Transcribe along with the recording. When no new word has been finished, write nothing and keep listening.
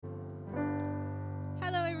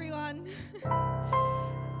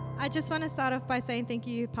I just want to start off by saying thank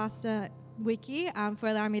you, Pastor Wiki, for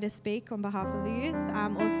allowing me to speak on behalf of the youth.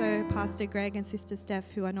 Also, Pastor Greg and Sister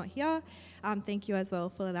Steph, who are not here, thank you as well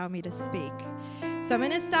for allowing me to speak. So I'm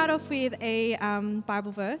going to start off with a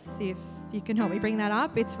Bible verse, if you can help me bring that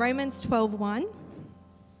up. It's Romans 12:1.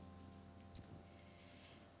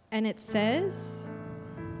 And it says,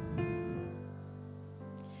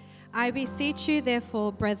 I beseech you,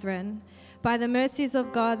 therefore, brethren, by the mercies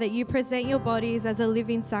of God, that you present your bodies as a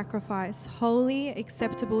living sacrifice, holy,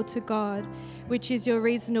 acceptable to God, which is your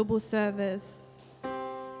reasonable service.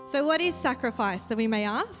 So what is sacrifice, that we may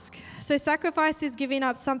ask? So sacrifice is giving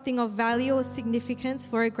up something of value or significance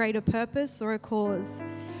for a greater purpose or a cause.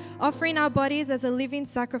 Offering our bodies as a living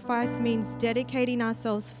sacrifice means dedicating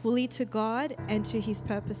ourselves fully to God and to His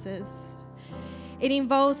purposes. It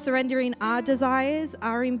involves surrendering our desires,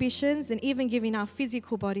 our ambitions, and even giving our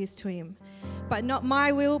physical bodies to Him. But not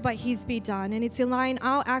my will, but His be done. And it's aligning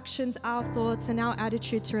our actions, our thoughts, and our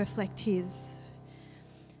attitude to reflect His.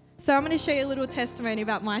 So I'm going to show you a little testimony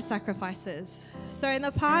about my sacrifices. So in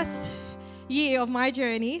the past year of my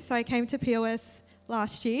journey, so I came to POS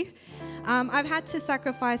last year, I've had to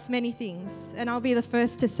sacrifice many things. And I'll be the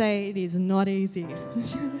first to say it is not easy.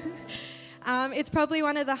 It's probably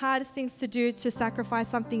one of the hardest things to do, to sacrifice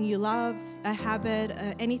something you love, a habit,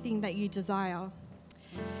 anything that you desire.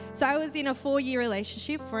 So I was in a 4.5-year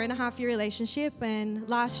relationship, and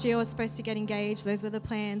last year I was supposed to get engaged. Those were the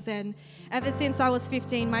plans. And ever since I was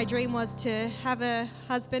 15, my dream was to have a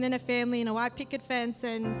husband and a family and a white picket fence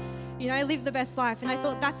and, live the best life. And I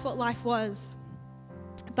thought that's what life was.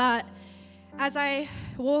 But as I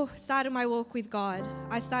started my walk with God,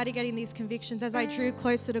 I started getting these convictions. As I drew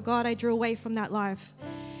closer to God, I drew away from that life.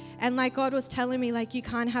 And God was telling me, you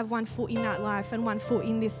can't have one foot in that life and one foot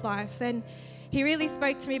in this life. And He really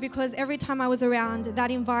spoke to me, because every time I was around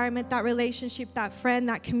that environment, that relationship, that friend,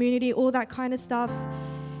 that community, all that kind of stuff,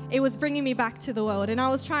 it was bringing me back to the world. And I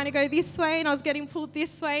was trying to go this way and I was getting pulled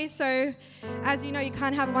this way. So as you know, you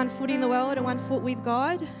can't have one foot in the world and one foot with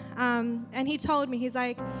God. And He told me, He's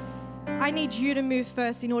like, I need you to move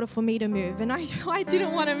first in order for me to move. And I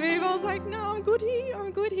didn't want to move. I was like, no, I'm good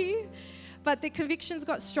here. But the convictions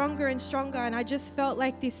got stronger and stronger, and I just felt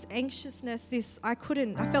like this anxiousness, I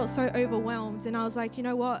felt so overwhelmed. And I was like, you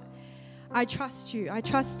know what? I trust you. I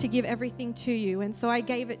trust to give everything to you. And so I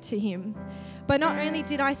gave it to Him. But not only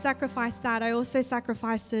did I sacrifice that, I also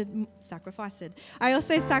sacrificed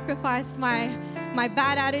my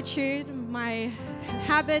bad attitude, my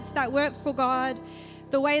habits that weren't for God,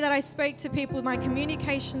 the way that I spoke to people, my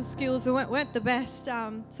communication skills weren't the best.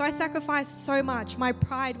 So I sacrificed so much. My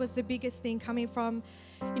pride was the biggest thing, coming from,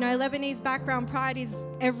 Lebanese background. Pride is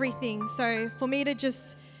everything. So for me to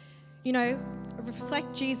just,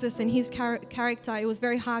 reflect Jesus and His character, it was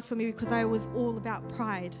very hard for me, because I was all about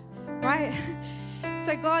pride, right?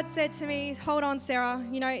 So God said to me, hold on, Sarah,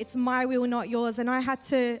 it's my will, not yours. And I had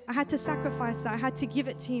to sacrifice that. I had to give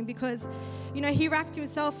it to Him, because He wrapped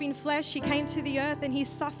Himself in flesh. He came to the earth and He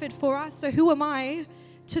suffered for us. So who am I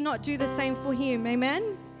to not do the same for Him?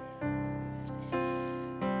 Amen?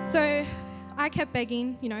 So I kept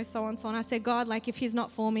begging, so on, so on. I said, God, if He's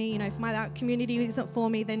not for me, if that community isn't for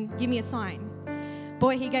me, then give me a sign.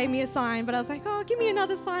 Boy, He gave me a sign, but I was like, oh, give me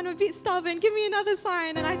another sign. I'm a bit stubborn. Give me another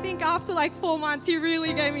sign. And I think after 4 months, He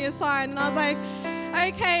really gave me a sign. And I was like,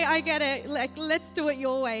 okay, I get it. Let's do it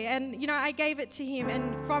your way. And, I gave it to Him.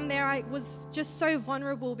 And from there, I was just so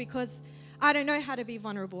vulnerable, because I don't know how to be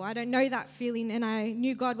vulnerable. I don't know that feeling. And I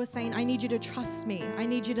knew God was saying, I need you to trust me. I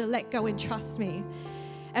need you to let go and trust me.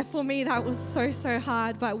 And for me, that was so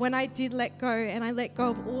hard. But when I did let go, and I let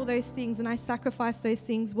go of all those things and I sacrificed those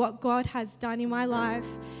things, what God has done in my life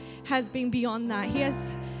has been beyond that. He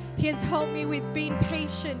has helped me with being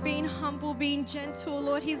patient, being humble, being gentle.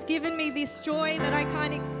 Lord, He's given me this joy that I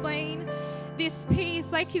can't explain, this peace.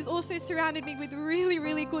 He's also surrounded me with really,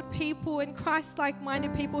 really good people and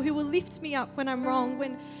Christ-like-minded people who will lift me up when I'm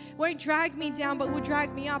wrong, won't drag me down, but will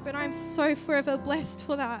drag me up. And I'm so forever blessed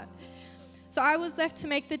for that. So I was left to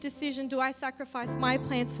make the decision, do I sacrifice my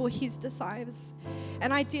plans for His desires?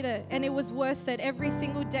 And I did it, and it was worth it. Every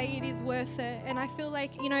single day it is worth it. And I feel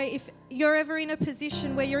like, if you're ever in a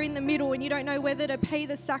position where you're in the middle and you don't know whether to pay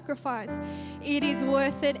the sacrifice, it is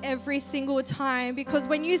worth it every single time. Because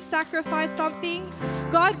when you sacrifice something,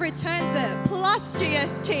 God returns it plus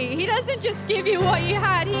GST. He doesn't just give you what you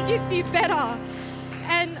had, He gives you better.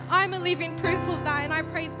 And I'm a living proof of that, and I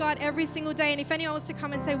praise God every single day. And if anyone was to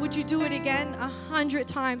come and say, would you do it again? 100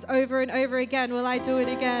 times over and over again, will I do it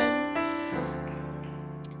again?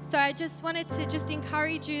 So I just wanted to just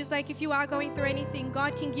encourage you, it's like if you are going through anything,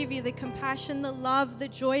 God can give you the compassion, the love, the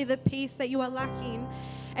joy, the peace that you are lacking.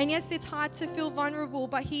 And yes, it's hard to feel vulnerable,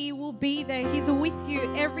 but He will be there. He's with you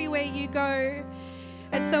everywhere you go.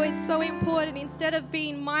 And so it's so important, instead of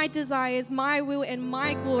being my desires, my will, and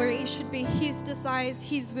my glory, it should be His desires,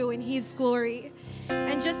 His will, and His glory.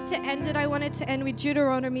 And just to end it, I wanted to end with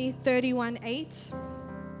Deuteronomy 31:8.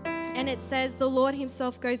 And it says, the Lord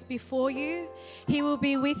Himself goes before you. He will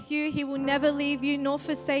be with you. He will never leave you nor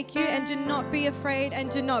forsake you. And do not be afraid and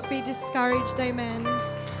do not be discouraged. Amen.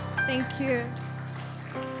 Thank you.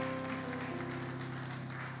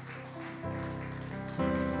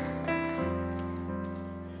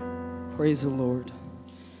 Praise the Lord.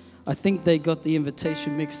 I think they got the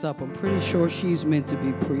invitation mixed up. I'm pretty sure she's meant to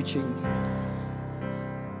be preaching.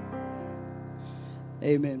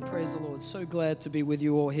 Amen. Praise the Lord. So glad to be with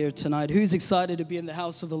you all here tonight. Who's excited to be in the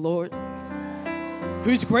house of the Lord?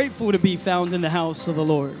 Who's grateful to be found in the house of the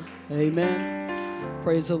Lord? Amen.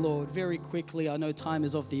 Praise the Lord. Very quickly, I know time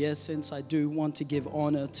is of the essence. I do want to give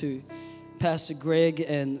honor to Pastor Greg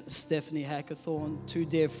and Stephanie Hackathorn, two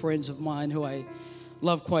dear friends of mine who I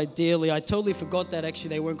love quite dearly. I totally forgot that actually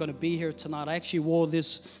they weren't going to be here tonight. I actually wore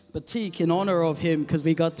this batik in honor of him because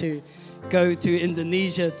we got to go to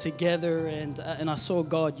Indonesia together, and I saw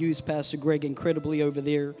God use Pastor Greg incredibly over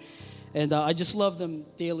there. And I just love them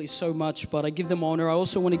dearly so much, but I give them honor. I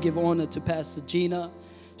also want to give honor to Pastor Gina.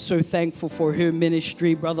 So thankful for her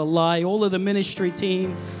ministry, Brother Lai, all of the ministry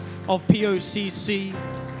team of POCC.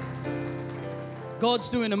 God's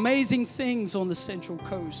doing amazing things on the Central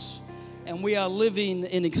Coast, and we are living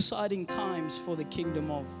in exciting times for the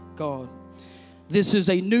kingdom of God. This is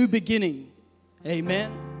a new beginning.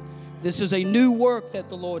 Amen. This is a new work that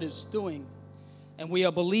the Lord is doing. And we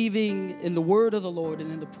are believing in the word of the Lord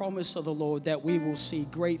and in the promise of the Lord that we will see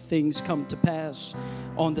great things come to pass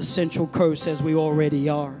on the Central Coast as we already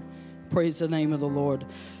are. Praise the name of the Lord.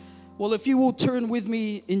 Well, if you will turn with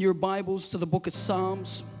me in your Bibles to the book of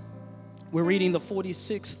Psalms. We're reading the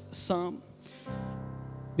 46th Psalm,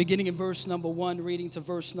 beginning in verse number 1, reading to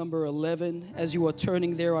verse number 11. As you are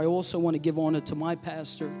turning there, I also want to give honor to my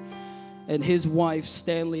pastor and his wife,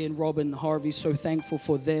 Stanley and Robin Harvey. So thankful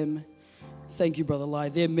for them. Thank you, Brother Lai.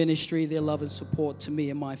 Their ministry, their love and support to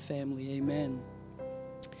me and my family. Amen.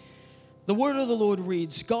 The word of the Lord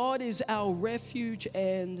reads, God is our refuge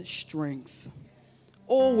and strength,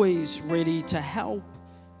 always ready to help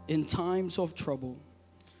in times of trouble.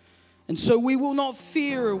 And so we will not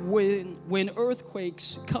fear when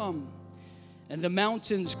earthquakes come and the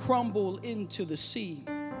mountains crumble into the sea.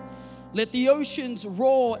 Let the oceans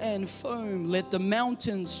roar and foam. Let the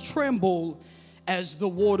mountains tremble as the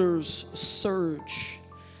waters surge.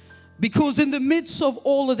 Because in the midst of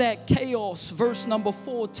all of that chaos, verse number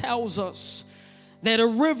 4 tells us that a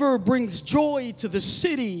river brings joy to the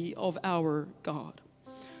city of our God.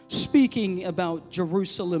 Speaking about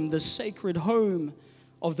Jerusalem, the sacred home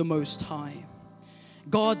of the Most High.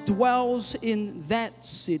 God dwells in that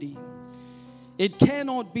city. It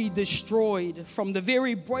cannot be destroyed. From the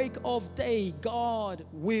very break of day, God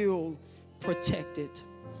will protect it.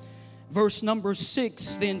 Verse number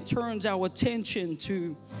 6 then turns our attention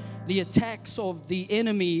to the attacks of the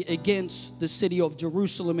enemy against the city of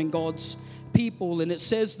Jerusalem and God's people. And it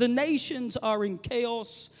says, the nations are in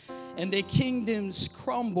chaos and their kingdoms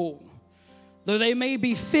crumble. Though they may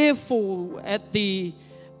be fearful at the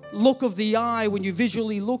look of the eye, when you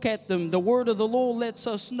visually look at them, the word of the Lord lets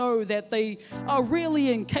us know that they are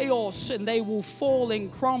really in chaos and they will fall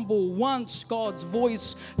and crumble once God's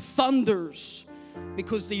voice thunders,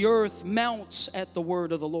 because the earth mounts at the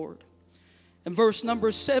word of the Lord. In verse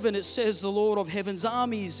number 7, it says, the Lord of heaven's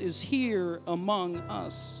armies is here among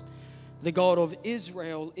us. The God of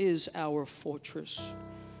Israel is our fortress.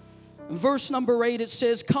 In verse number 8, it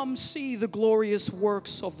says, come see the glorious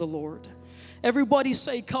works of the Lord. Everybody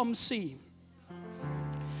say, come see.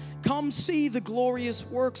 Come see the glorious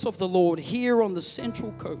works of the Lord here on the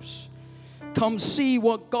Central Coast. Come see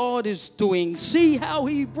what God is doing. See how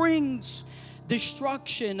He brings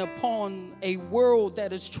destruction upon a world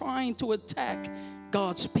that is trying to attack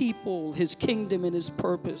God's people, His kingdom, and His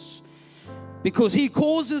purpose. Because He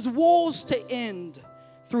causes wars to end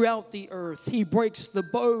throughout the earth. He breaks the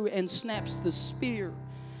bow and snaps the spear.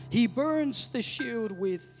 He burns the shield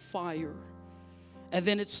with fire. And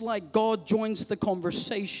then it's like God joins the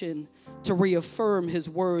conversation to reaffirm His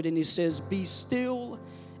word. And He says, be still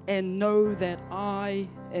and know that I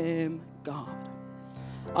am God.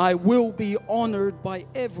 I will be honored by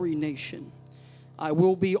every nation. I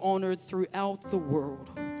will be honored throughout the world.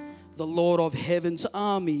 The Lord of heaven's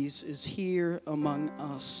armies is here among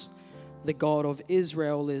us. The God of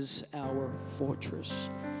Israel is our fortress.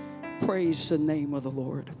 Praise the name of the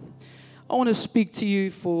Lord. I want to speak to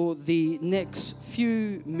you for the next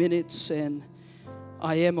few minutes, and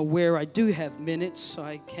I am aware I do have minutes.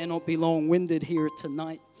 I cannot be long-winded here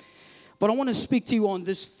tonight. But I want to speak to you on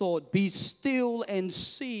this thought: be still and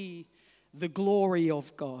see the glory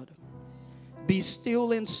of God. Be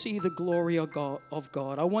still and see the glory of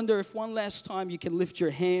God. I wonder if one last time you can lift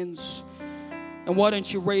your hands. And why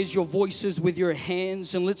don't you raise your voices with your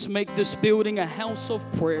hands, and let's make this building a house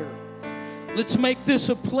of prayer. Let's make this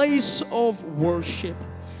a place of worship.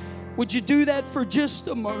 Would you do that for just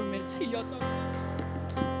a moment?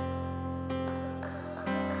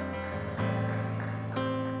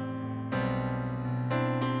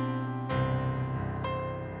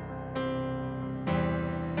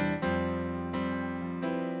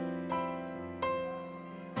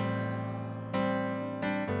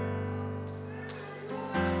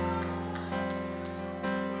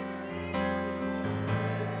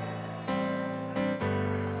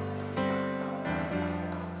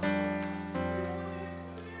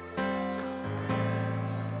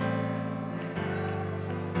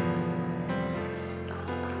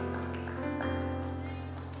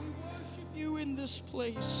 This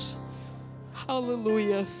place.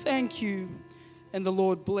 Hallelujah. Thank you. And the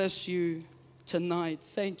Lord bless you tonight.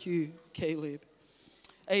 Thank you, Caleb.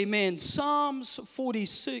 Amen. Psalms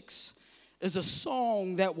 46 is a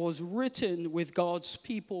song that was written with God's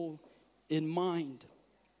people in mind.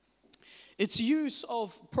 Its use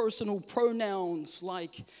of personal pronouns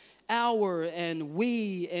like our and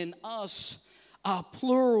we and us are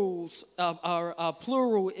plurals, are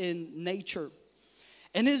plural in nature.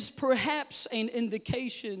 And is perhaps an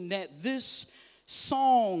indication that this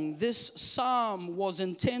song, this psalm, was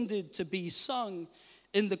intended to be sung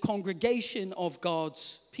in the congregation of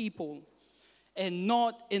God's people and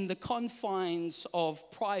not in the confines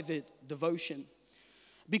of private devotion.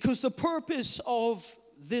 Because the purpose of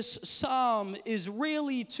this psalm is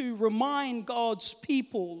really to remind God's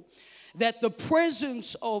people that the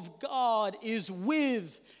presence of God is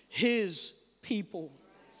with His people.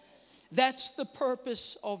 That's the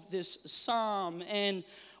purpose of this psalm. And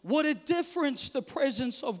what a difference the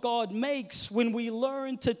presence of God makes when we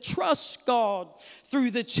learn to trust God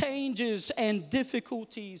through the changes and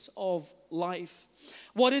difficulties of life.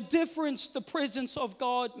 What a difference the presence of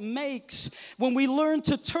God makes when we learn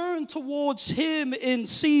to turn towards Him in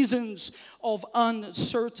seasons of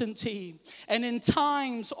uncertainty and in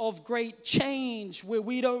times of great change where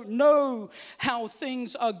we don't know how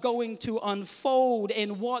things are going to unfold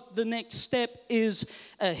and what the next step is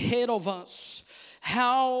ahead of us.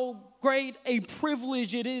 How great a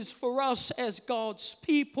privilege it is for us as God's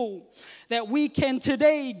people that we can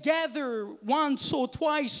today gather once or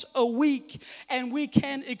twice a week and we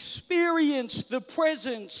can experience the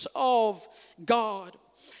presence of God.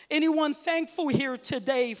 Anyone thankful here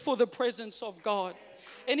today for the presence of God?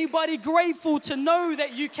 Anybody grateful to know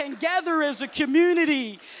that you can gather as a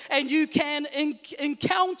community and you can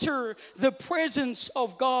encounter the presence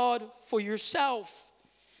of God for yourself?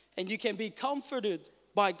 And you can be comforted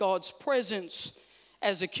by God's presence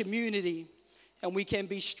as a community. And we can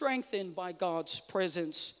be strengthened by God's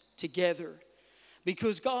presence together.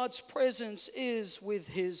 Because God's presence is with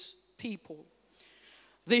His people.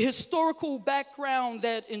 The historical background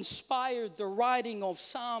that inspired the writing of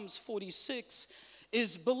Psalms 46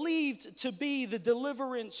 is believed to be the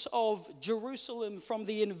deliverance of Jerusalem from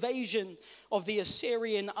the invasion of the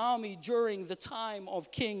Assyrian army during the time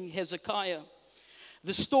of King Hezekiah.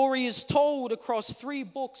 The story is told across 3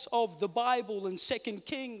 books of the Bible: in 2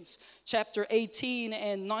 Kings chapter 18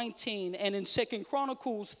 and 19, and in 2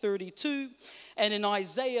 Chronicles 32, and in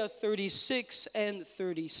Isaiah 36 and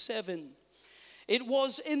 37. It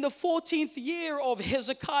was in the 14th year of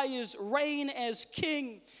Hezekiah's reign as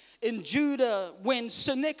king in Judah when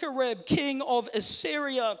Sennacherib, king of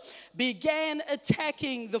Assyria, began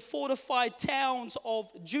attacking the fortified towns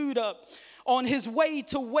of Judah on his way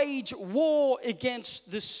to wage war against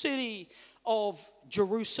the city of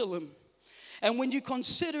Jerusalem. And when you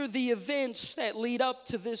consider the events that lead up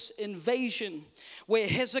to this invasion, where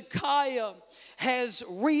Hezekiah has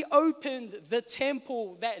reopened the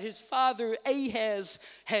temple that his father Ahaz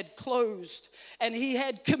had closed, and he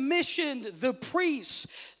had commissioned the priests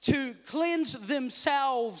to cleanse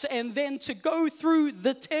themselves and then to go through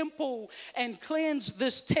the temple and cleanse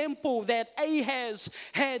this temple that Ahaz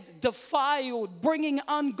had defiled, bringing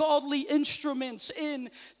ungodly instruments in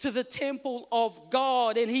to the temple of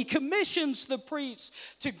God. And he commissions the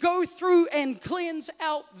priests to go through and cleanse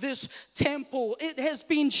out this temple. It has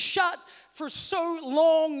been shut for so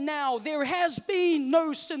long now, there has been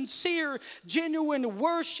no sincere, genuine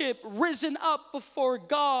worship risen up before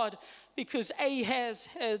God because Ahaz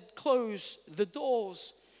had closed the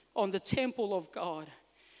doors on the temple of God.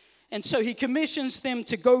 And so he commissions them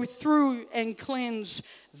to go through and cleanse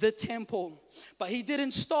the temple. But he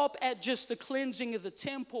didn't stop at just the cleansing of the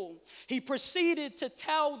temple. He proceeded to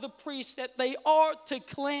tell the priests that they are to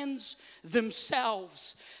cleanse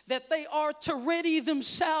themselves, that they are to ready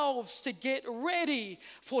themselves to get ready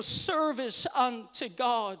for service unto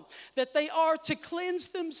God, that they are to cleanse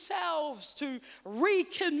themselves, to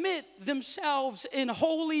recommit themselves in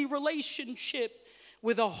holy relationship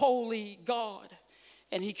with a holy God.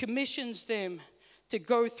 And he commissions them to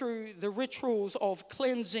go through the rituals of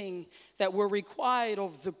cleansing that were required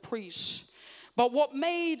of the priests. But what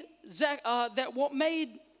made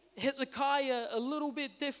Hezekiah a little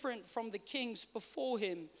bit different from the kings before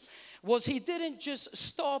him was he didn't just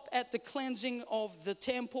stop at the cleansing of the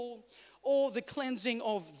temple or the cleansing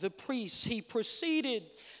of the priests. He proceeded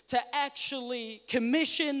to actually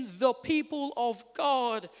commission the people of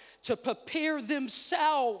God to prepare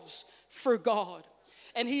themselves for God.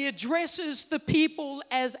 And he addresses the people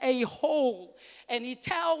as a whole. And he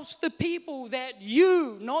tells the people that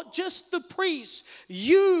you, not just the priests,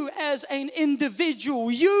 you as an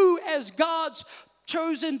individual, you as God's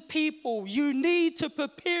chosen people, you need to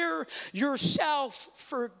prepare yourself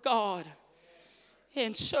for God.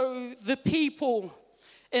 And so the people,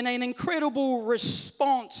 in an incredible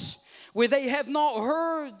response, where they have not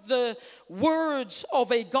heard the words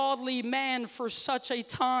of a godly man for such a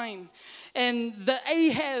time. And the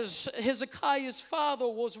Ahaz, Hezekiah's father,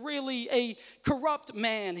 was really a corrupt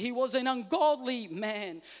man. He was an ungodly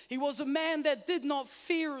man. He was a man that did not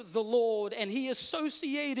fear the Lord, and he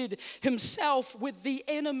associated himself with the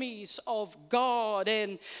enemies of God.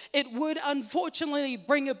 And it would unfortunately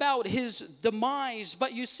bring about his demise.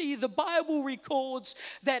 But you see, the Bible records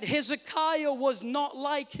that Hezekiah was not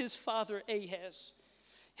like his father Ahaz.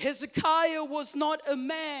 Hezekiah was not a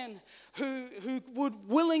man who would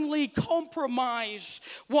willingly compromise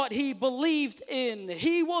what he believed in.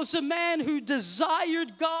 He was a man who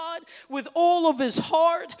desired God with all of his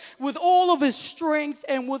heart, with all of his strength,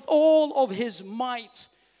 and with all of his might.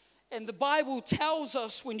 And the Bible tells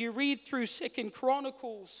us, when you read through 2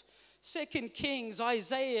 Chronicles, 2 Kings,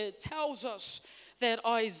 Isaiah, it tells us that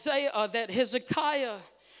Hezekiah,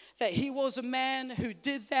 that he was a man who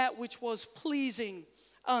did that which was pleasing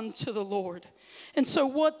unto the Lord. And so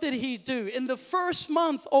what did he do? In the first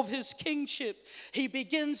month of his kingship, he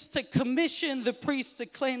begins to commission the priests to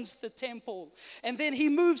cleanse the temple. And then he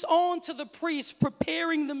moves on to the priests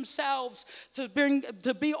preparing themselves to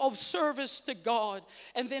be of service to God.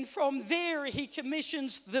 And then from there, he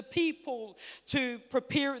commissions the people to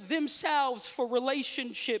prepare themselves for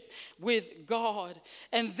relationship with God.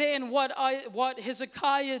 And then what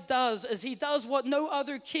Hezekiah does is he does what no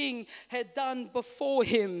other king had done before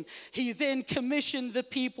him. He then commissioned the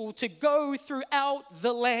people to go throughout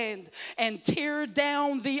the land and tear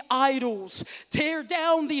down the idols, tear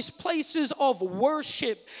down these places of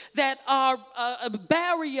worship that are a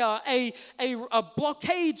barrier, a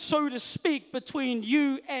blockade, so to speak, between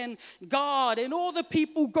you and God. And all the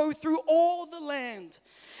people go through all the land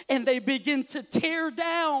and they begin to tear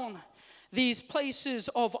down these places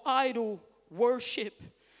of idol worship.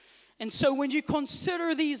 And so when you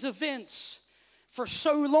consider these events, for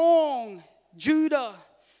so long, Judah,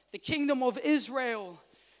 the kingdom of Israel,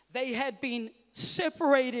 they had been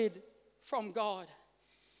separated from God.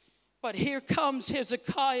 But here comes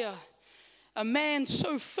Hezekiah, a man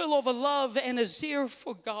so full of a love and a zeal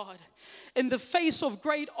for God, in the face of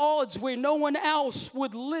great odds where no one else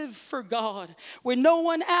would live for God, where no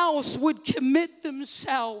one else would commit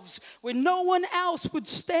themselves, where no one else would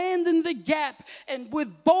stand in the gap and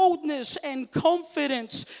with boldness and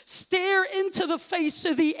confidence stare into the face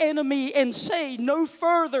of the enemy and say, no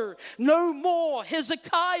further, no more.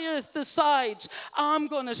 Hezekiah decides, I'm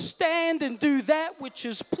going to stand and do that which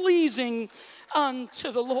is pleasing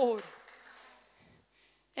unto the Lord.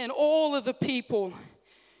 And all of the people,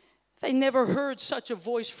 they never heard such a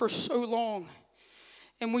voice for so long.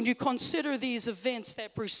 And when you consider these events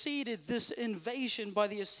that preceded this invasion by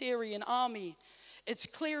the Assyrian army, it's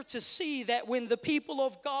clear to see that when the people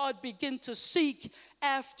of God begin to seek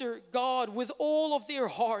after God with all of their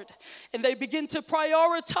heart, and they begin to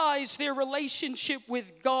prioritize their relationship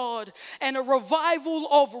with God, and a revival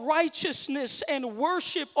of righteousness and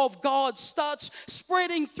worship of God starts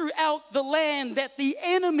spreading throughout the land, that the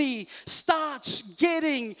enemy starts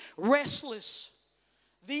getting restless.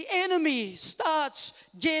 The enemy starts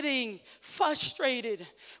getting frustrated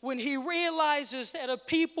when he realizes that a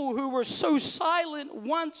people who were so silent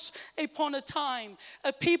once upon a time,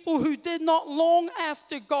 a people who did not long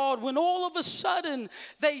after God, when all of a sudden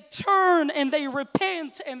they turn and they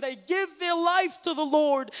repent and they give their life to the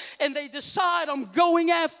Lord and they decide, I'm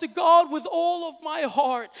going after God with all of my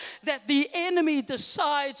heart, that the enemy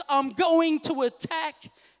decides, I'm going to attack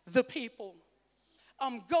the people.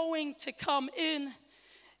 I'm going to come in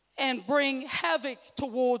and bring havoc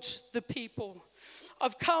towards the people.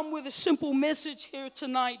 I've come with a simple message here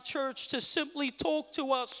tonight, church, to simply talk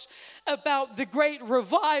to us about the great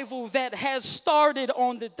revival that has started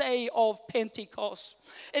on the day of Pentecost.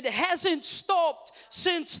 It hasn't stopped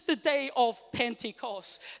since the day of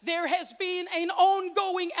Pentecost. There has been an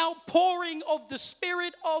ongoing outpouring of the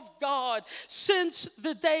Spirit of God since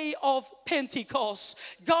the day of Pentecost.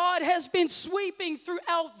 God has been sweeping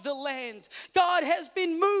throughout the land. God has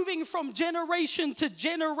been moving from generation to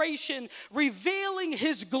generation, revealing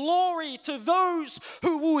His glory to those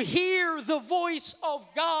who will hear the voice of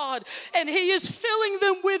God. And He is filling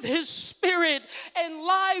them with His Spirit, and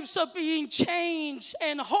lives are being changed,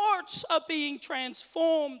 and hearts are being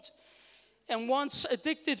transformed. And once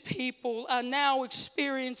addicted people are now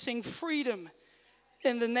experiencing freedom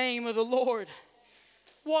in the name of the Lord.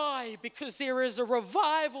 Why? Because there is a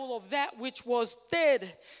revival of that which was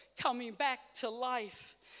dead coming back to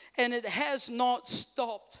life, and it has not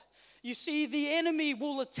stopped. You see, the enemy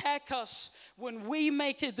will attack us when we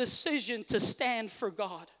make a decision to stand for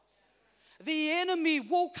God. The enemy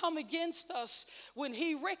will come against us when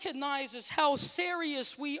he recognizes how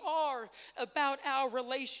serious we are about our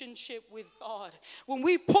relationship with God. When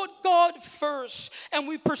we put God first and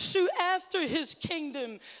we pursue after His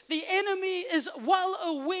kingdom, the enemy is well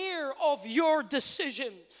aware of your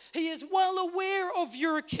decision. He is well aware of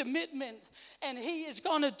your commitment, and he is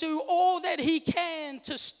going to do all that he can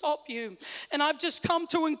to stop you. And I've just come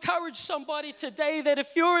to encourage somebody today that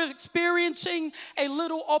if you're experiencing a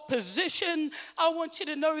little opposition, I want you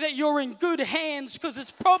to know that you're in good hands, because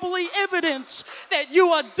it's probably evidence that you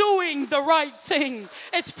are doing the right thing.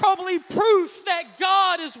 It's probably proof that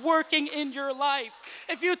God is working in your life.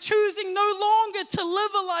 If you're choosing no longer to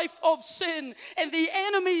live a life of sin and the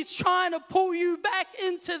enemy is trying to pull you back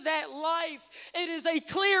into that life, it is a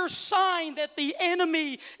clear sign that the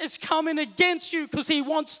enemy is coming against you because he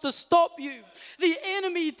wants to stop you. The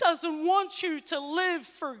enemy doesn't want you to live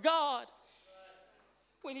for God.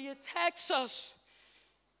 When he attacks us,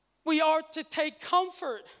 we are to take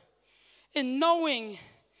comfort in knowing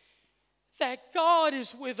that God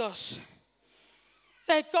is with us,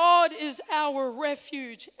 that God is our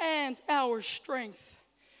refuge and our strength.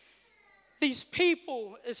 These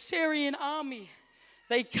people, Assyrian army,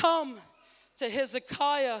 they come to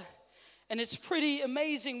Hezekiah, and it's pretty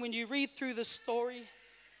amazing when you read through the story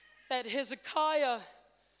that Hezekiah,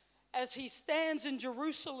 as he stands in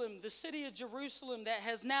Jerusalem, the city of Jerusalem that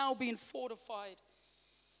has now been fortified,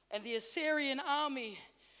 and the Assyrian army,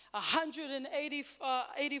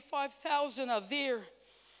 185,000 are there,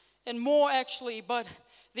 and more actually, but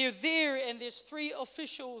they're there, and there's 3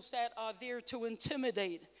 officials that are there to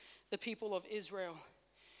intimidate the people of Israel.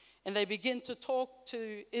 And they begin to talk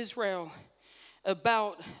to Israel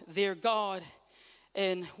about their God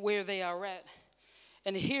and where they are at.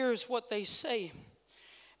 And here's what they say.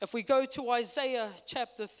 If we go to Isaiah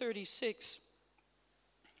chapter 36,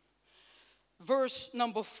 verse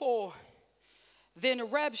number 4, then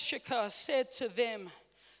Rabshakeh said to them,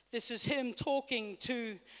 this is him talking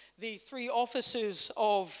to the 3 officers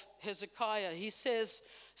of Hezekiah. He says,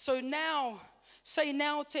 say now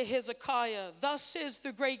to Hezekiah, thus says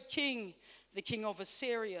the great king, the king of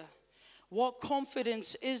Assyria, what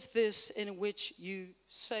confidence is this in which you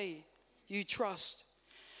say you trust?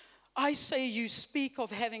 I say you speak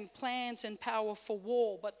of having plans and power for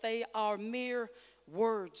war, but they are mere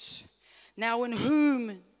words. Now in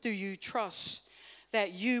whom do you trust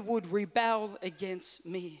that you would rebel against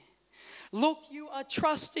me? Look, you are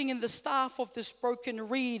trusting in the staff of this broken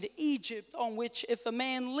reed, Egypt, on which if a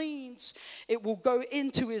man leans, it will go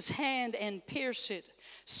into his hand and pierce it.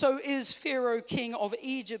 So is Pharaoh, king of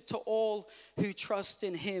Egypt, to all who trust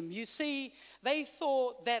in him. You see, they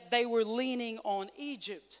thought that they were leaning on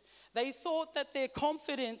Egypt. They thought that their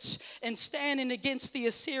confidence in standing against the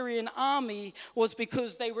Assyrian army was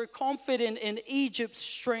because they were confident in Egypt's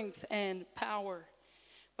strength and power.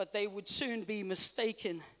 But they would soon be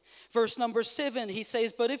mistaken. Verse number 7, he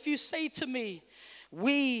says, but if you say to me,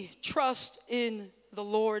 we trust in the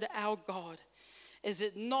Lord our God, Is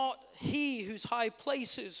it not he whose high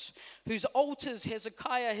places, whose altars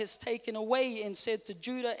Hezekiah has taken away and said to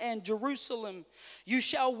Judah and Jerusalem, you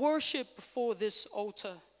shall worship before this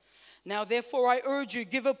altar? Now therefore I urge you,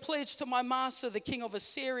 give a pledge to my master, the king of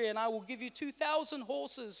Assyria, and I will give you 2,000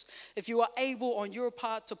 horses if you are able on your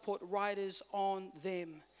part to put riders on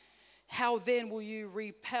them. How then will you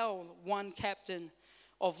repel one captain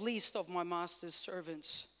of least of my master's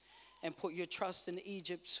servants and put your trust in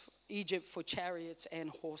Egypt for chariots and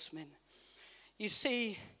horsemen? You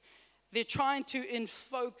see, they're trying to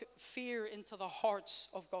invoke fear into the hearts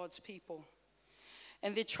of God's people.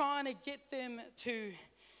 And they're trying to get them to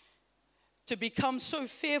become so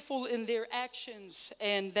fearful in their actions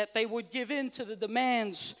and that they would give in to the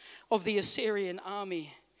demands of the Assyrian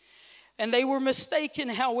army. And they were mistaken,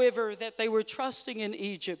 however, that they were trusting in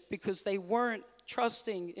Egypt, because they weren't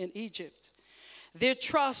trusting in Egypt. Their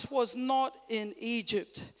trust was not in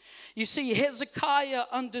Egypt. You see, Hezekiah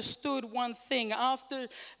understood one thing. After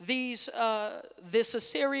this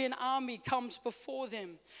Assyrian army comes before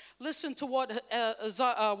them, listen to what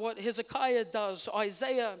Hezekiah does.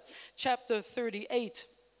 Isaiah chapter 38.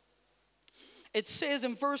 It says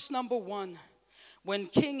in verse number 1, when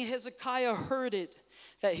King Hezekiah heard it,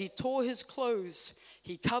 that he tore his clothes,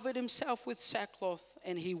 he covered himself with sackcloth,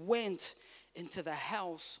 and he went into the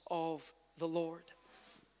house of the Lord.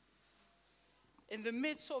 In the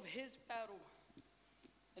midst of his battle,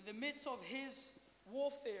 in the midst of his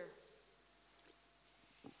warfare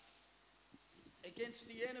against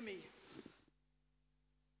the enemy,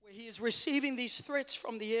 where he is receiving these threats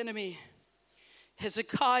from the enemy,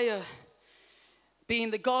 Hezekiah,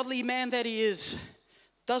 being the godly man that he is,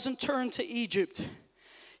 doesn't turn to Egypt.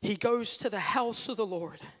 He goes to the house of the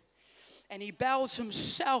Lord, and he bows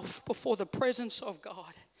himself before the presence of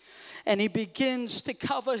God. And he begins to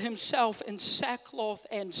cover himself in sackcloth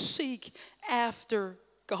and seek after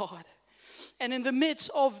God. And in the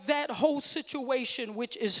midst of that whole situation,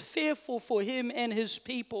 which is fearful for him and his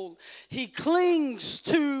people, he clings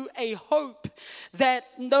to a hope that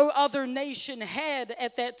no other nation had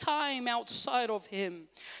at that time outside of him.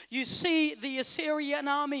 You see, the Assyrian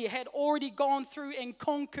army had already gone through and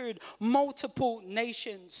conquered multiple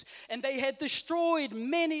nations, and they had destroyed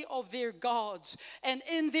many of their gods. And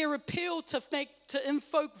in their appeal to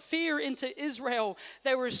invoke fear into Israel,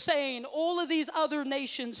 they were saying all of these other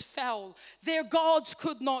nations fell. Their gods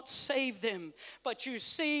could not save them. But you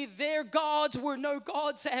see, their gods were no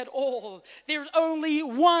gods at all. There's only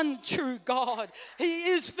one true God. He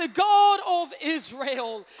is the God of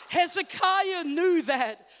Israel. Hezekiah knew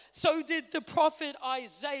that. So did the prophet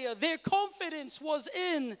Isaiah. Their confidence was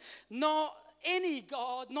in not any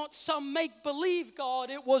God, not some make-believe God.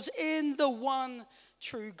 It was in the one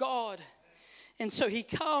true God. And so he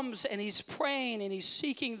comes and he's praying and he's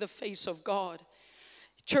seeking the face of God.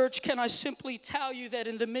 Church, can I simply tell you that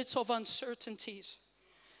in the midst of uncertainties,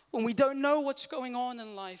 when we don't know what's going on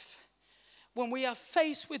in life, when we are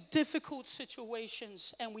faced with difficult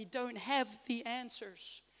situations and we don't have the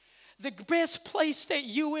answers, the best place that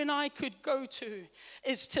you and I could go to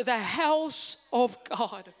is to the house of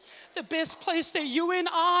God. The best place that you and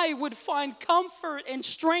I would find comfort and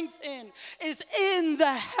strength in is in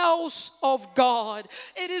the house of God.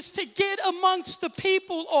 It is to get amongst the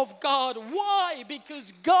people of God. Why?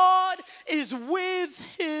 Because God is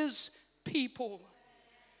with his people.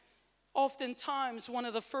 Oftentimes, one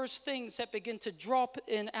of the first things that begin to drop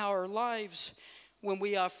in our lives when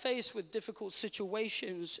we are faced with difficult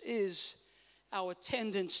situations is our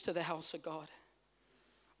attendance to the house of God.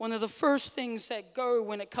 One of the first things that go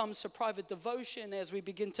when it comes to private devotion as we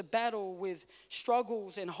begin to battle with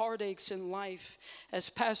struggles and heartaches in life, as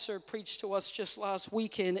Pastor preached to us just last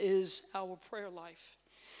weekend, is our prayer life.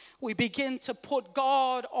 We begin to put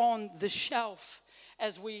God on the shelf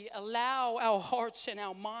as we allow our hearts and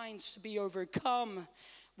our minds to be overcome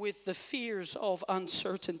with the fears of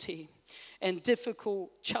uncertainty and difficult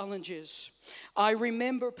challenges. I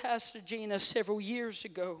remember Pastor Gina several years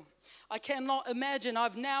ago. I cannot imagine.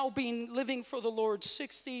 I've now been living for the Lord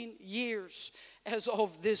 16 years as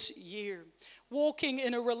of this year, walking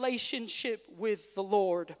in a relationship with the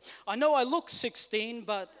Lord. I know I look 16,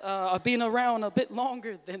 but I've been around a bit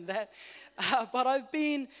longer than that. But I've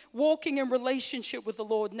been walking in relationship with the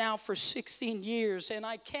Lord now for 16 years, and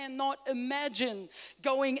I cannot imagine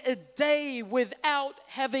going a day without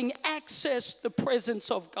having access to the presence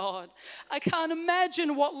of God. I can't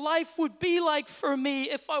imagine what life would be like for me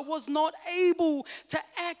if I was not able to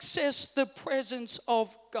access the presence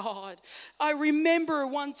of God. I remember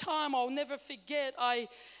one time, I'll never forget, I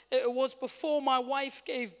It was before my wife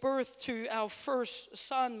gave birth to our first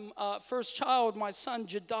child, my son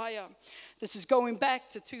Jediah. This is going back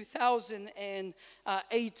to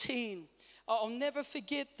 2018. I'll never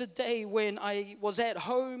forget the day when I was at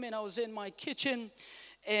home and I was in my kitchen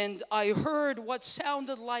and I heard what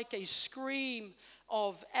sounded like a scream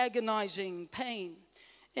of agonizing pain.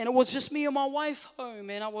 And it was just me and my wife home,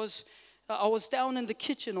 and I was down in the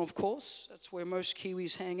kitchen, of course. That's where most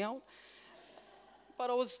Kiwis hang out. But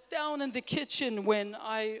I was down in the kitchen when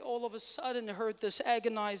I all of a sudden heard this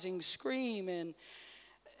agonizing scream, and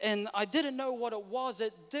I didn't know what it was.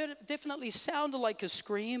 It definitely sounded like a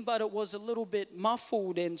scream, but it was a little bit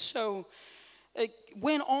muffled, and so it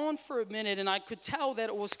went on for a minute, and I could tell that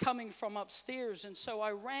it was coming from upstairs. And so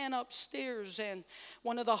I ran upstairs, and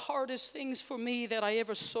one of the hardest things for me that I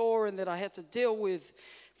ever saw and that I had to deal with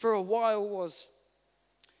for a while was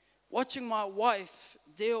watching my wife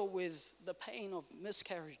deal with the pain of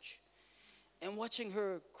miscarriage and watching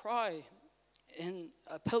her cry in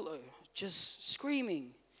a pillow, just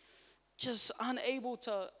screaming, just unable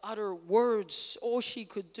to utter words. All she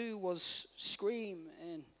could do was scream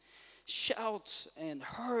and shout and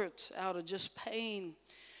hurt out of just pain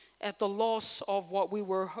at the loss of what we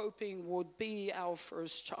were hoping would be our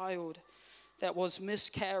first child that was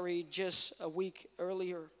miscarried just a week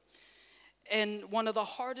earlier. And one of the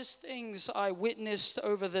hardest things I witnessed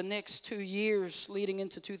over the next 2 years leading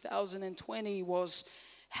into 2020 was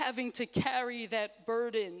having to carry that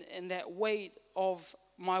burden and that weight of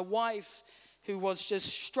my wife, who was just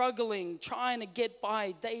struggling, trying to get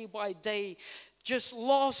by day, just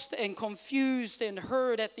lost and confused and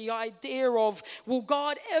hurt at the idea of, will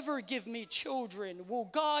God ever give me children? Will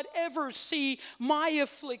God ever see my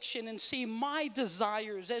affliction and see my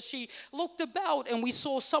desires? As she looked about and we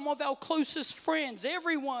saw some of our closest friends,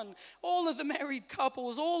 everyone, all of the married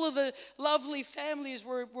couples, all of the lovely families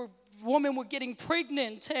women were getting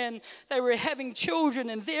pregnant and they were having children,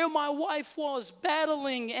 and there my wife was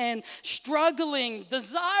battling and struggling,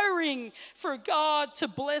 desiring for God to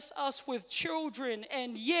bless us with children,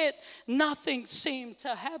 and yet nothing seemed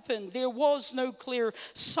to happen. There was no clear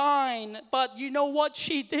sign. But you know what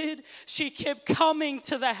she did? She kept coming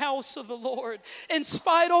to the house of the Lord. In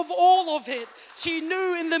spite of all of it, she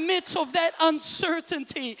knew in the midst of that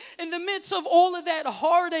uncertainty, in the midst of all of that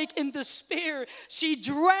heartache and despair, she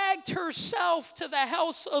dragged herself to the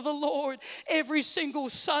house of the Lord every single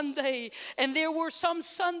Sunday. And there were some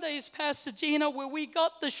Sundays, Pastor Gina, where we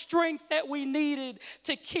got the strength that we needed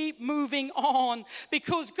to keep moving on,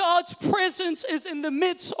 because God's presence is in the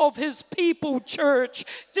midst of His people, church.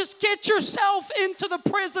 Just get yourself into the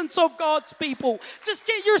presence of God's people. Just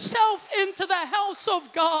get yourself into the house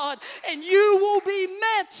of God, and you will be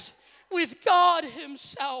met with God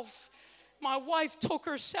Himself. My wife took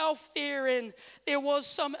herself there, and there was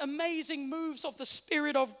some amazing moves of the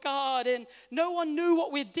Spirit of God, and no one knew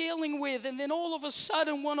what we're dealing with. And then all of a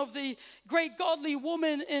sudden, one of the great godly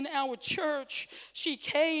women in our church, she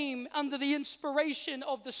came under the inspiration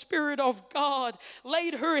of the Spirit of God,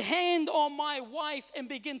 laid her hand on my wife and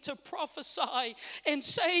began to prophesy and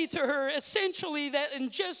say to her essentially that in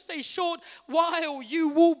just a short while you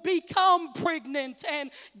will become pregnant and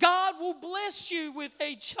God will bless you with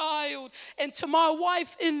a child. And to my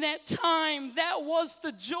wife in that time, that was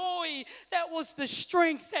the joy, that was the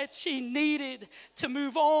strength that she needed to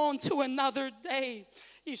move on to another day.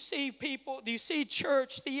 You see, people, you see,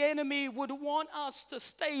 church, the enemy would want us to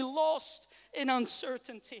stay lost in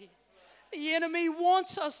uncertainty. The enemy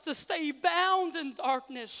wants us to stay bound in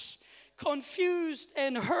darkness, confused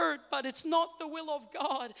and hurt, but it's not the will of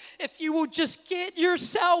God. If you will just get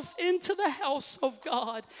yourself into the house of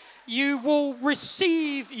God, you will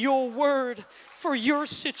receive your word for your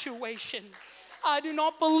situation. I do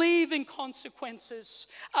not believe in consequences.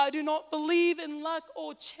 I do not believe in luck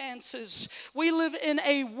or chances. We live in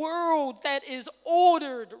a world that is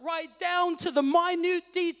ordered right down to the minute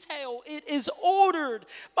detail. It is ordered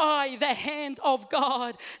by the hand of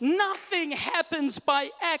God. Nothing happens by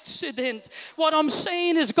accident. What I'm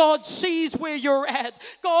saying is God sees where you're at.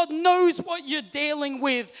 God knows what you're dealing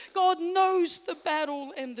with. God knows the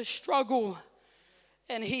battle and the struggle.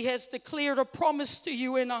 And He has declared a promise to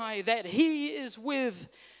you and I that He is with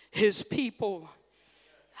His people.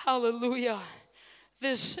 Hallelujah.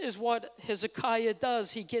 This is what Hezekiah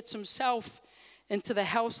does. He gets himself into the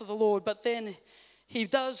house of the Lord, but then he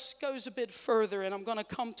goes a bit further, and I'm going to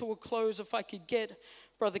come to a close. If I could get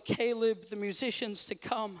Brother Caleb, the musicians, to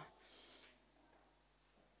come.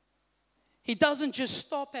 He doesn't just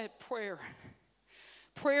stop at prayer.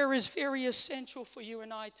 Prayer is very essential for you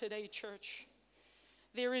and I today, church.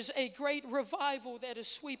 There is a great revival that is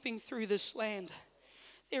sweeping through this land.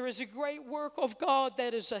 There is a great work of God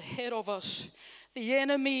that is ahead of us. The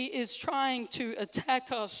enemy is trying to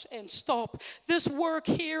attack us and stop. This work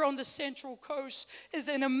here on the Central Coast is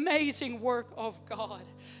an amazing work of God.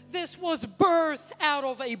 This was birthed out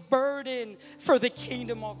of a burden for the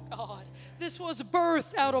kingdom of God. This was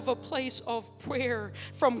birthed out of a place of prayer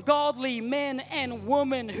from godly men and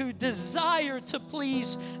women who desire to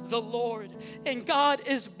please the Lord. And God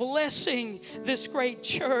is blessing this great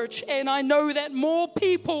church. And I know that more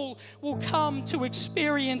people will come to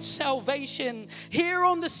experience salvation here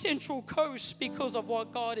on the Central Coast because of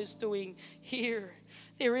what God is doing here.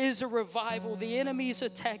 There is a revival. The enemy is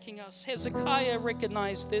attacking us. Hezekiah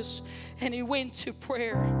recognized this and he went to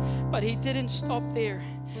prayer, but he didn't stop there.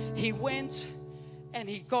 He went and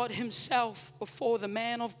he got himself before the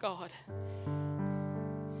man of God,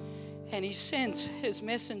 and he sent his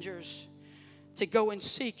messengers to go and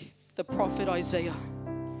seek the prophet Isaiah.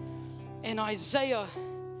 And Isaiah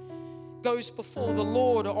goes before the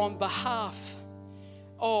Lord on behalf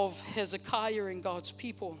of Hezekiah and God's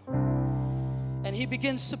people. And he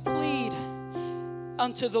begins to plead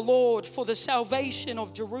unto the Lord for the salvation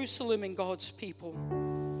of Jerusalem and God's people.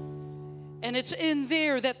 And it's in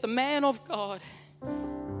there that the man of God,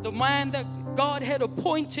 the man that God had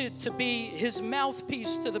appointed to be his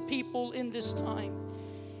mouthpiece to the people in this time,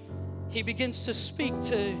 he begins to speak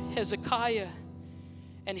to Hezekiah.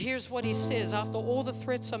 And here's what he says. After all the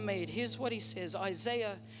threats are made, here's what he says.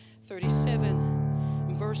 Isaiah 37,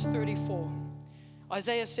 verse 34.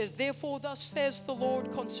 Isaiah says, "Therefore thus says the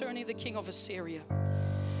Lord concerning the king of Assyria,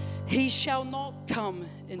 he shall not come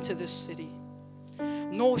into this city,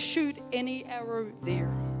 nor shoot any arrow there,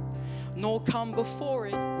 nor come before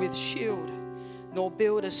it with shield, nor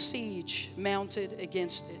build a siege mounted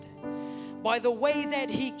against it. By the way that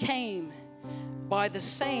he came, by the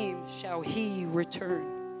same shall he return.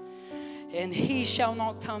 And he shall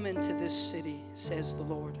not come into this city, says the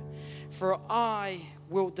Lord. For I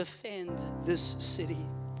will defend this city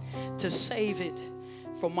to save it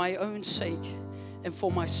for my own sake and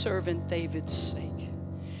for my servant David's sake."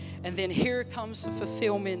 And then here comes the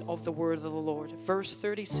fulfillment of the word of the Lord. Verse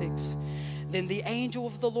 36. "Then the angel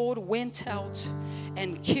of the Lord went out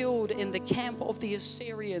and killed in the camp of the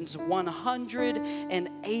Assyrians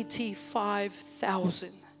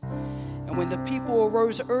 185,000. And when the people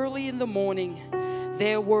arose early in the morning,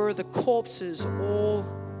 there were the corpses all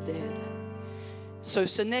dead. So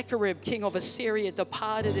Sennacherib, king of Assyria,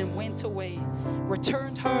 departed and went away,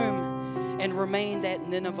 returned home, and remained at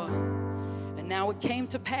Nineveh. And now it came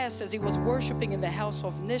to pass, as he was worshiping in the house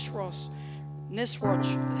of Nisroch,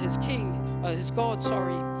 his god,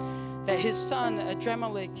 that his son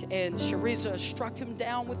Adrammelech and Sharezer struck him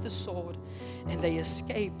down with the sword, and they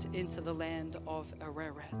escaped into the land of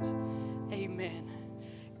Ararat." Amen.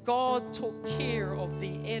 God took care of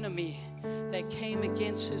the enemy that came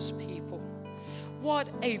against his people. What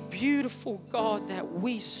a beautiful God that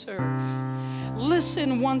we serve.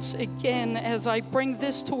 Listen once again as I bring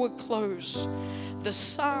this to a close. The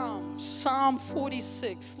Psalms, Psalm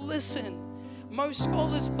 46. Listen, most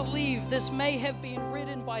scholars believe this may have been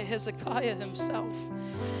written by Hezekiah himself.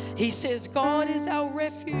 He says, "God is our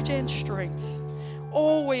refuge and strength,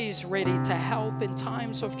 always ready to help in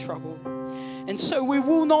times of trouble. And so we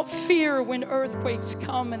will not fear when earthquakes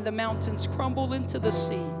come and the mountains crumble into the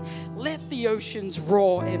sea. Let the oceans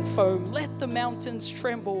roar and foam. Let the mountains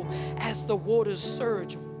tremble as the waters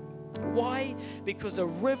surge." Why? Because a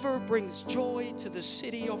river brings joy to the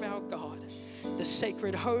city of our God, the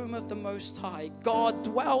sacred home of the Most High. God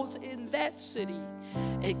dwells in that city.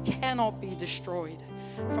 It cannot be destroyed.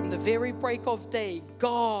 From the very break of day,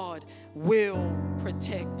 God will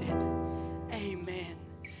protect it. Amen.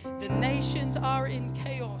 The nations are in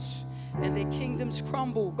chaos and their kingdoms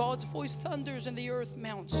crumble. God's voice thunders and the earth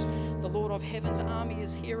mounts. The Lord of heaven's army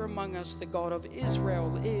is here among us. The God of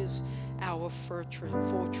Israel is our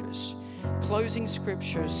fortress. Closing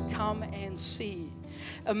scriptures, come and see.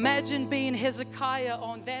 Imagine being Hezekiah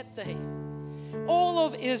on that day. All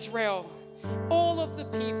of Israel, all of the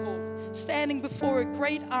people standing before a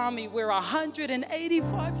great army where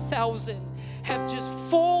 185,000 have just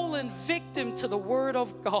fallen victim to the word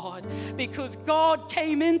of God, because God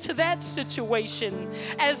came into that situation.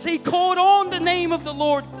 As he called on the name of the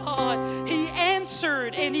Lord God, he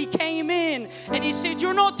answered and he came in and he said,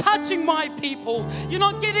 "You're not touching my people. You're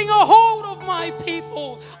not getting a hold of my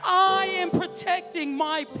people. I am protecting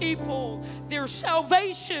my people. Their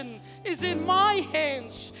salvation is in my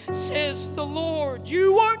hands, says the Lord.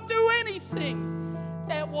 You won't do anything."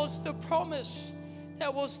 That was the promise.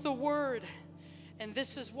 That was the word. And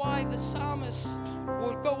this is why the psalmist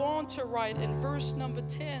would go on to write in verse number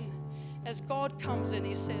 10. as God comes in,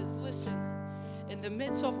 He says, listen, in the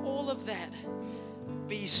midst of all of that,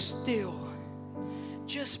 be still.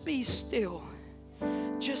 Just be still.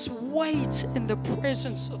 Just wait in the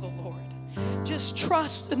presence of the Lord. Just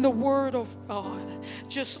trust in the Word of God.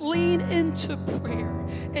 Just lean into prayer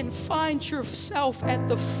and find yourself at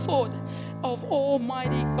the foot of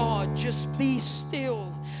Almighty God. Just be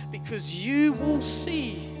still, because you will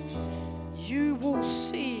see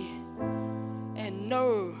and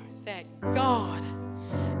know that God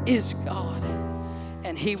is God,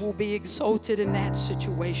 and He will be exalted in that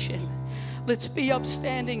situation. Let's be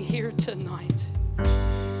upstanding here tonight.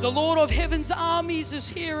 The Lord of Heaven's armies is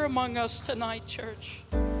here among us tonight, church.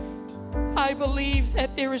 I believe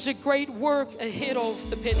that there is a great work ahead of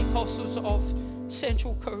the Pentecostals of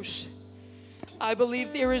Central Coast. I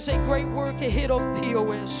believe there is a great work ahead of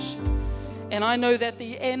POS. And I know that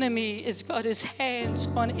the enemy has got his hands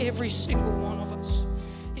on every single one of us.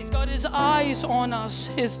 He's got his eyes on us.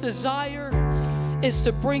 His desire is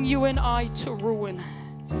to bring you and I to ruin.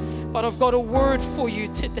 But I've got a word for you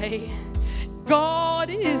today. God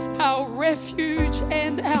is our refuge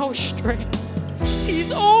and our strength.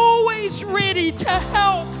 He's always ready to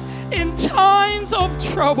help in times of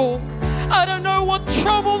trouble. I don't know what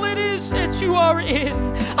trouble it is that you are in.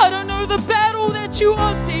 I don't know the battle that you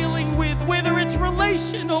are dealing with, whether it's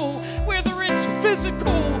relational, whether it's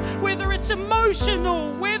physical, whether it's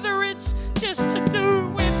emotional, whether it's just to do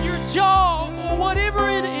with your job or whatever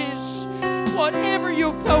it is. Whatever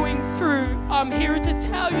you're going through, I'm here to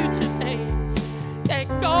tell you today that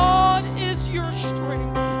God is your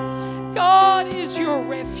strength. God is your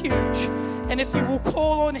refuge. And if you will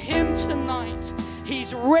call on Him tonight,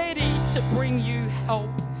 He's ready to bring you help.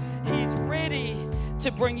 He's ready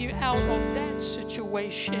to bring you out of that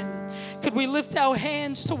situation. Could we lift our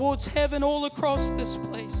hands towards heaven all across this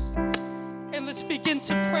place? And let's begin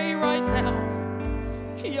to pray right now.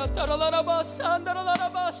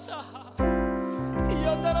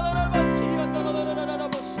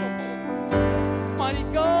 Mighty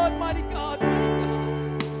God, mighty God, mighty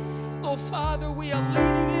God. Lord Father, we are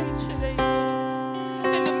leaning in today,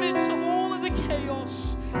 Lord. In the midst of all of the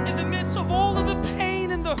chaos, in the midst of all of the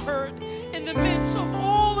pain and the hurt, in the midst of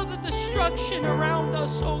all of the destruction around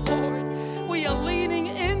us, oh Lord, we are leaning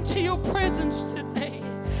into your presence today.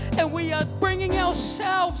 And we are bringing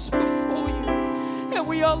ourselves before you. And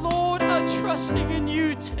we are, Lord, are trusting in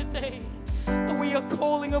you today. And we are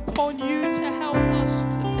calling upon you to help us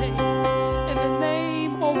today. In the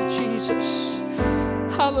name of Jesus.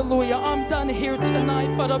 Hallelujah. I'm done here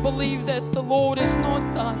tonight, but I believe that the Lord is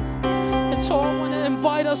not done. And so I want to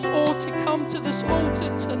invite us all to come to this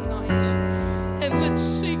altar tonight. And let's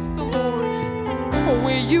seek the Lord for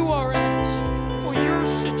where you are at, for your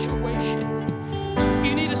situation. If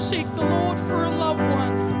you need to seek the Lord for a loved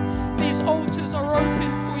one, these altars are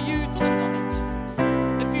open for you tonight.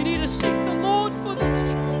 If you need to seek the Lord for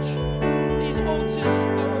this church, these altars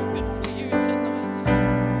are open for you tonight.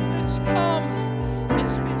 Let's come and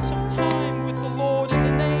spend some time with the Lord in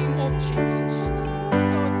the name of Jesus.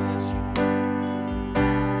 God bless you.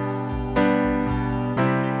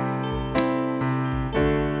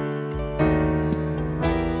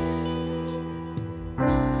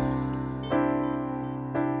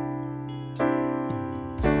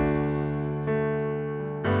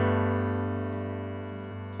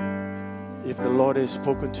 If the Lord has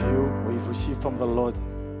spoken to you or you've received from the Lord,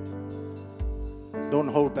 don't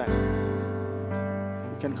hold back.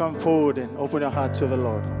 You can come forward and open your heart to the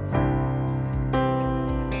Lord.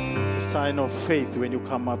 It's a sign of faith when you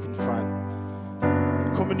come up in front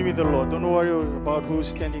and commune with the Lord. Don't worry about who's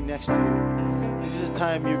standing next to you. This is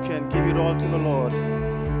time you can give it all to the Lord.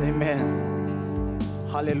 Amen.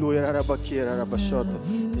 Hallelujah.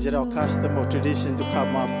 Is it our custom or tradition to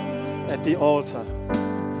come up at the altar?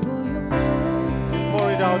 Pour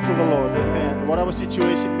it out to the Lord. Amen. Whatever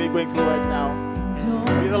situation we're going through right now,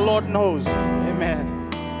 only the Lord knows. Amen.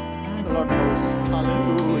 The Lord knows.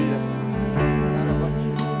 Hallelujah.